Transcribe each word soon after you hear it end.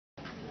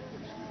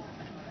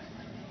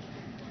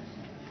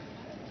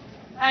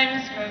Hi,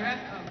 Ms.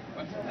 Kouga.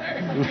 Oh, sorry.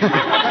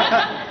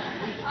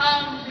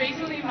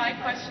 Basically, my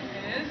question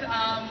is,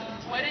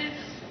 what is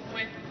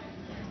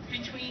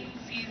between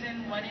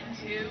season 1 and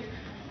 2?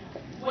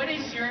 What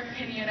is your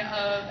opinion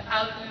of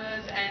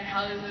Alula's and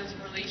Halula's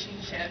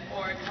relationship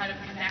or kind of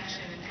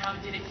connection, and how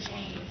did it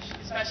change,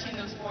 especially in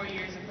those 4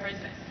 years in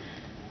prison?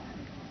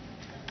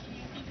 Can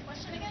you repeat the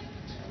question again?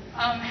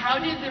 How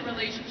did the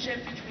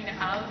relationship between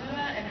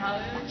Alula and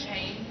Halula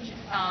change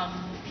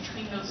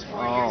between those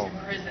 4 years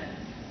in prison?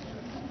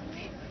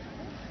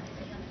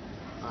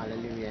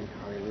 Hallelujah and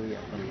hallelujah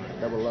from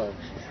Double Love.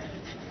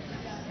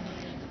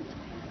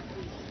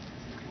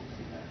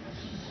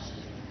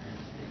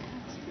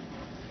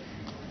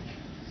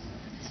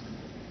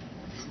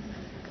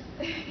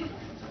 デ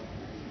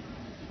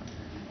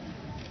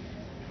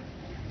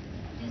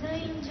ザ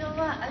イン上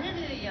はアレ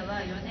ルヤは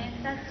4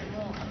年経って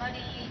もあまり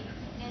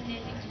年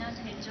齢的な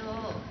成長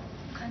を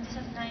感じ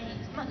させない、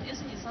要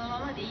するにそのま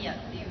までいいやっ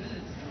ていう、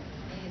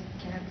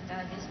キャラクタ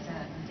ーでした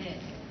ので、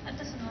あ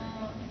とそ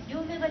の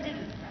両目が見え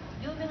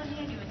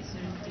るようにす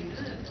るっていう、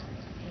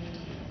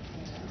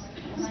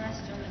お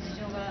話上の事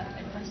情があ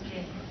りまし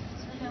て、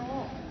その辺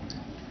を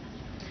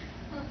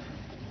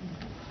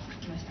書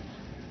きました。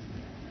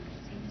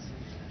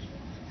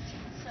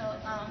So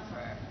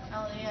for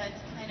Aliyah, it's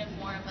kind of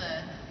more of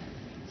a,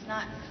 it's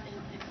not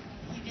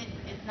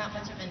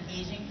much of an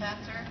aging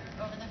factor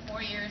over the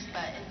 4 years,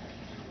 but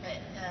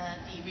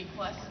the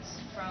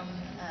requests from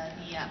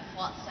the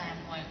plot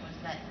standpoint was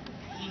that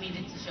he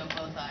needed to show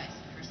both eyes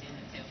for season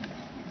 2.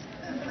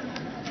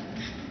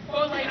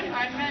 Well, like,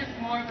 I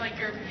meant more of like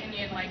your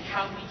opinion, like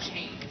how he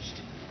changed.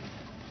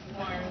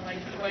 More like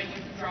what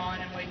you've drawn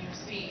and what you've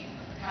seen,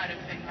 kind of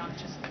thing, not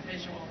just the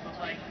visual, but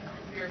like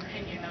your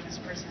opinion of his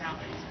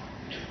personality.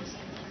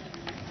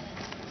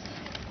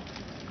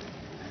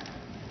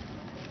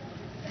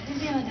 それ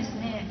ではです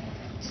ね、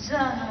実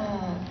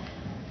は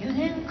4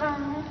年間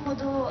ほ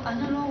どあ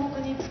の牢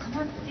獄に捕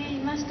まってい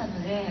ました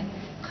ので、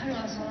彼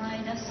はその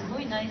間すご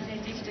い内省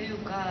的という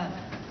か、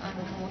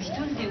もう一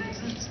人でう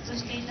つうつと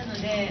していたの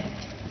で、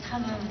多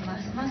分ま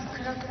すます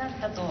暗くなっ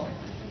たと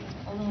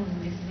思う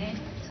んですね。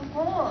そ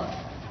こを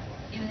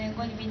4年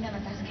後にみんなが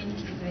助けに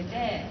来てくれ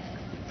て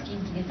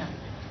元気出た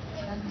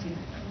なんていう、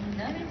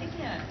内面的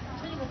には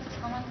とにかく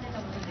捕まってた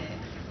ことで、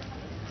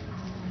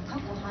過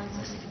去を反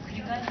芻して繰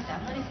り返してあ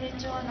まり成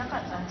長はなか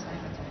ったんじゃな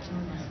いかと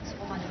思います。そ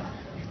こまでは。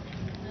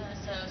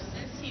So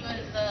since he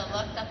was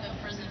locked up in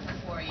prison for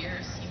 4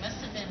 years, he must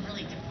have been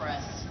really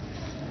depressed.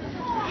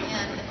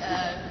 And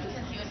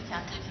because he was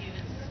captive, he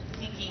was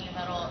thinking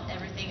about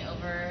everything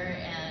over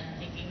and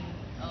thinking,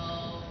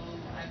 oh,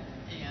 and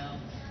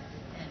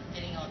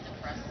getting all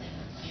depressed and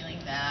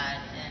feeling bad.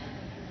 And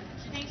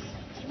she thinks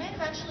he might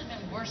have actually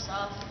been worse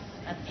off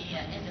at the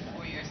end of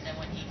 4 years than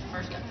when he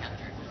first got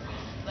captured.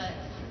 But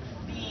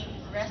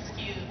being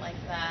rescued like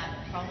that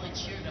probably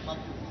cheered him up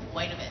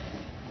quite a bit.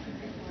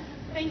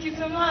 Thank you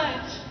so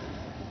much.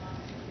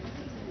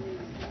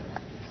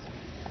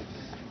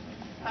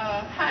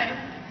 Hi.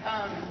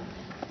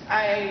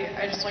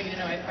 I just want you to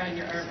know I find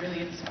your art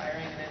really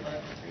inspiring and I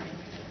love reading.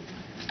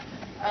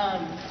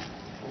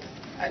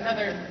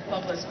 Another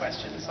Loveless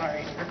question,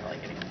 sorry, we're probably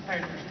getting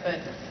tired of it, but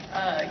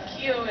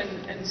Kyo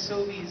and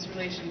Sobi's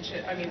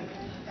relationship,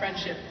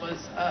 friendship was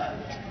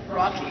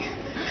rocky.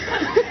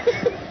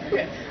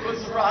 Okay, it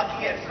was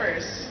rocky at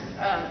first,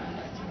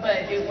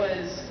 but it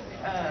was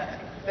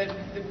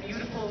the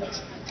beautiful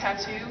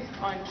tattoo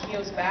on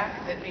Kyo's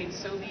back that made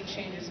Sobi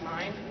change his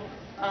mind.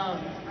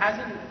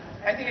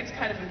 I think it's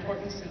kind of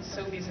important since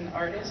Sobi's an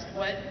artist.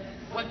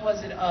 What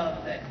was it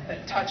of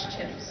that touched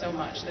him so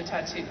much, the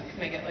tattoo? Can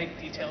I get like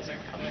details or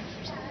comments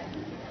or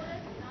something?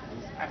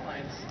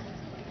 Outlines.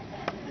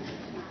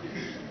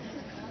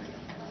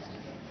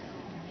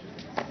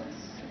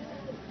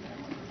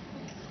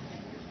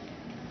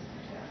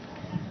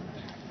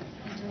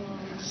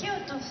 Kyo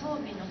と装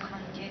備の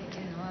関係って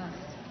いうのは、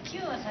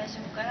Kyo は最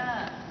初か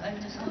ら割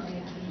と装備が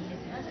気に入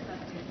ってて、なぜか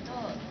っていうと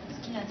好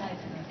きなタイ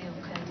プの絵を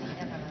描いてい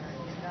たからな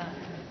んですが、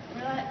こ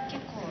れは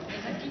結構絵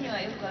描きに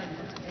はよくある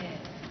ことで、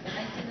相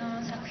手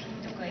の作品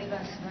とか絵が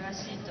素晴ら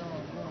しいと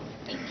も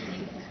う一気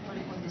に惚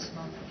れ込んでし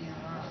まうっていう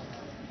のは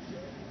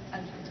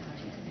あることな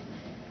んですね。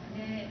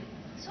で、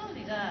装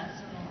備が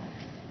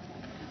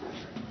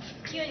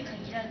Kyoに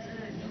限らず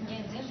人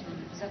間全部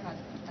うざかっ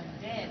たの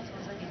で遠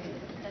ざけてい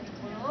たと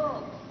こ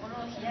ろを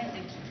心を開いた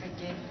きっか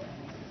けっ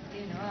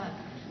ていうのは、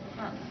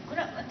こ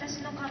れは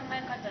私の考え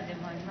方で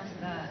もあります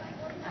が、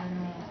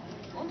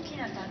大き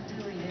なタト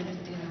ゥーを入れる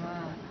っていうの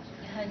は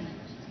やはり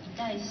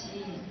痛い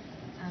し、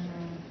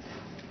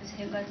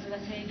生活が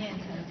制限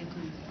されてく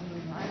る部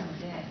分もあるの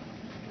で、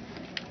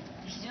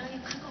非常に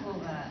覚悟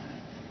が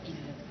い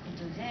るこ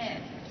と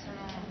で、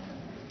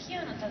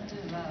Kyoのタト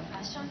ゥーは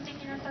ファッション的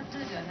なタト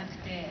ゥーではなく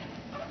て、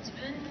自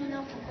分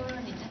の心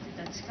に立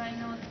てた誓い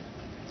の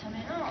た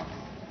めの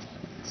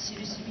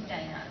印みた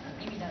いな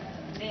意味だった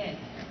ので、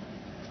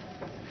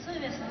そうい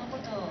う意味でそのこ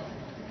と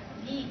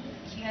に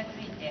気がつ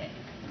いて、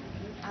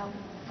こ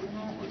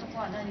の男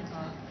は何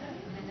か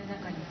胸の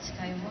中に誓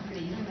いを持って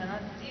いるんだな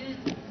っていう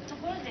と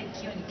ころで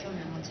キヨに興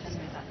味を持ち始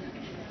めた。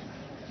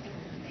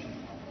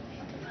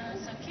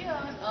So Kyo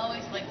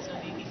always liked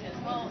Sylvie because,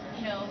 well,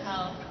 you know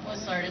how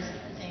most artists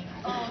think,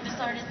 oh, this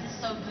artist is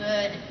so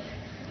good.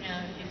 You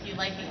know, if you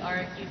like the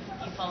art, you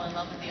fall in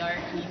love with the art,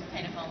 and you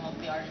kind of fall in love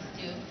with the artist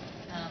too.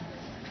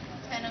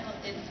 It's kind of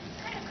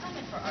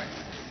common for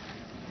artists,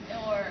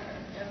 or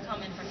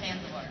common for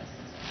fans of artists.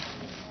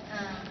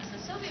 So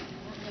Sylvie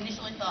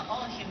initially thought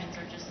all humans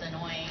are just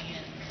annoying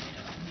and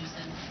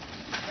nuisance,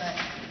 but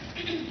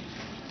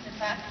the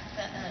fact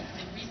that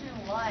the reason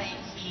why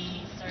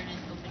he started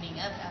opening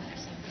up after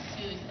seeing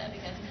tattoos is that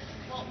because,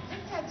 well, big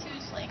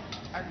tattoos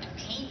are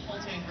painful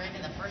to engrave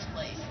in the first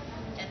place,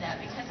 and that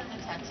because of the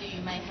tattoo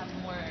you might have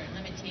more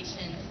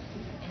limitations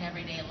in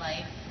everyday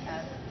life,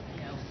 as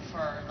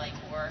for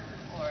work,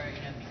 or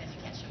because you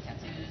can't show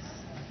tattoos.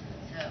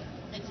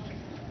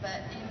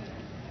 But in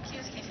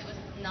Kyo's case, it was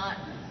not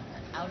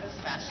out of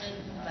fashion,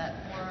 but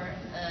more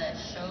a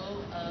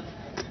show of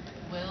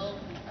will,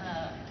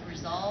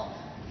 resolve.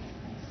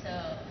 So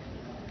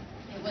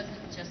it wasn't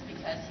just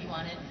because he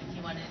wanted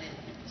it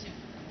to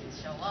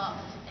show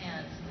off.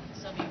 And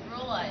so we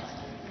realized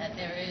that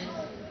there is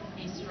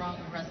a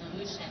strong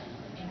resolution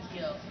in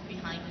Kyo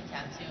behind the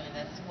tattoo, and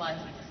that's why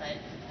he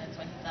decided.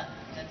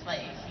 That's why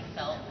he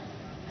felt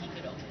he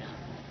could open up.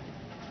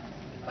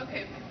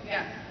 Okay.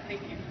 Yeah.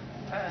 Thank you.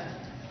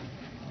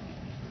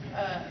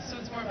 So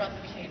it's more about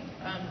the pain.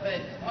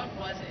 But what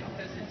was it?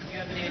 Do you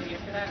have any idea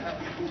for that?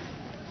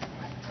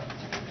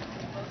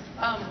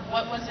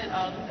 What was it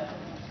of, though?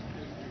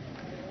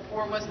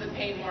 Or was the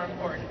pain more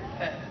important?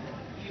 That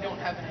you don't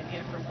have an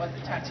idea for what the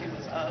tattoo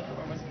was of,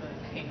 or was the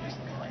pain your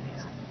simple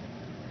ideas?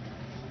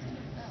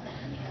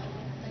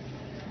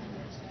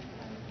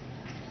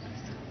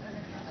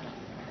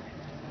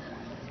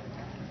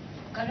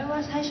柄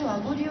は最初和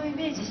彫りをイ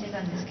メージして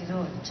たんですけ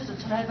ど、ちょっと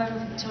トライバル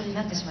調に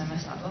なってしまいま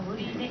した。和彫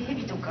りで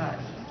蛇とか、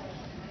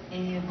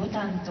ボ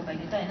タンとか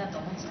入れたいなと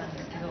思ってたん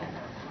ですけど、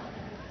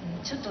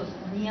ちょっと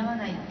似合わ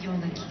ないよう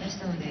な気がし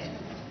たので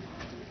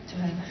ト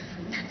ライバ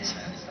ルになってし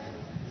まいました。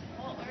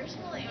Well,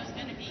 originally it was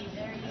going to be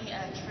very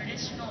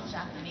traditional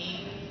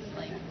Japanese,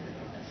 like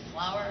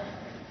flower,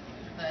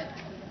 but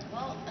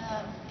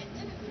it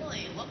didn't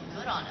really look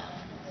good on him,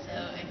 so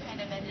it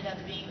kind of ended up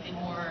being the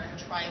more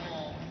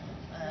tribal,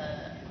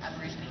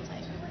 Aborigine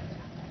type.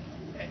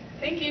 Okay.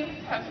 Thank you.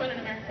 Have fun in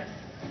America.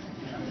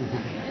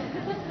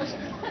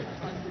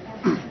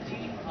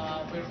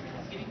 We're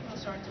getting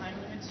close to our time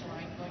limit, so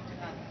I'm going to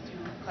have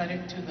to cut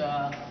it to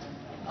the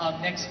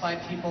next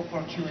 5 people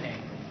for Q&A.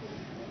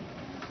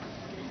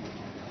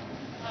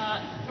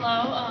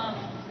 Hello.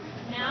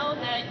 Now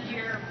that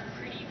you're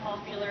pretty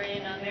popular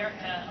in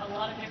America, a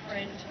lot of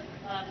different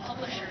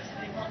publishers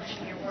have been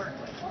publishing your work,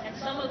 and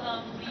some of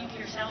them leave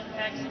your sound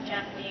effects in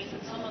Japanese,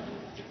 and some of them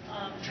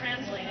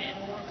translate it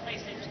and will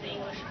replace it to the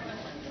English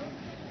equivalent.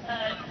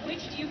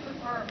 Which do you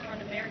prefer for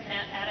an American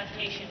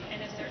adaptation,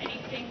 and is there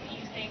anything that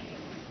you think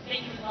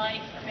that you would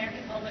like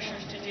American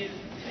publishers to do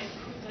to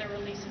improve their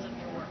releases of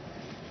your work?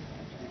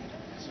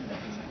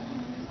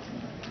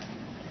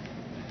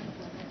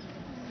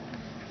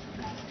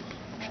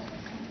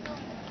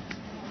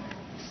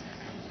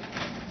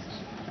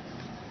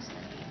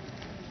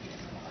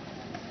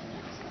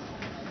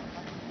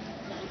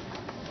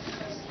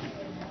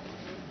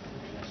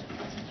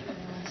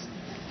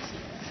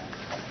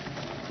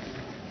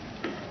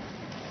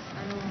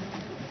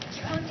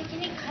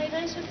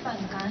出版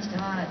に関して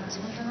は地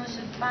元の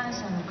出版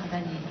社の方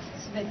に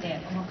全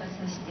てお任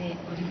せして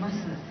おります。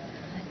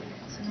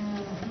その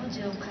文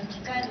字を書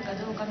き換えるか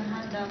どうかの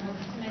判断も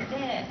含め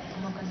てお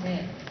任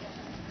せ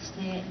し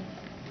て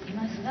い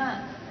ます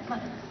が、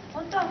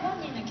本当は本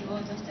人の希望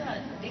としては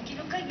でき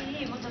る限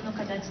り元の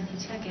形に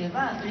近けれ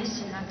ば嬉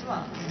しいなと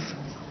は思ってい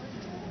ます。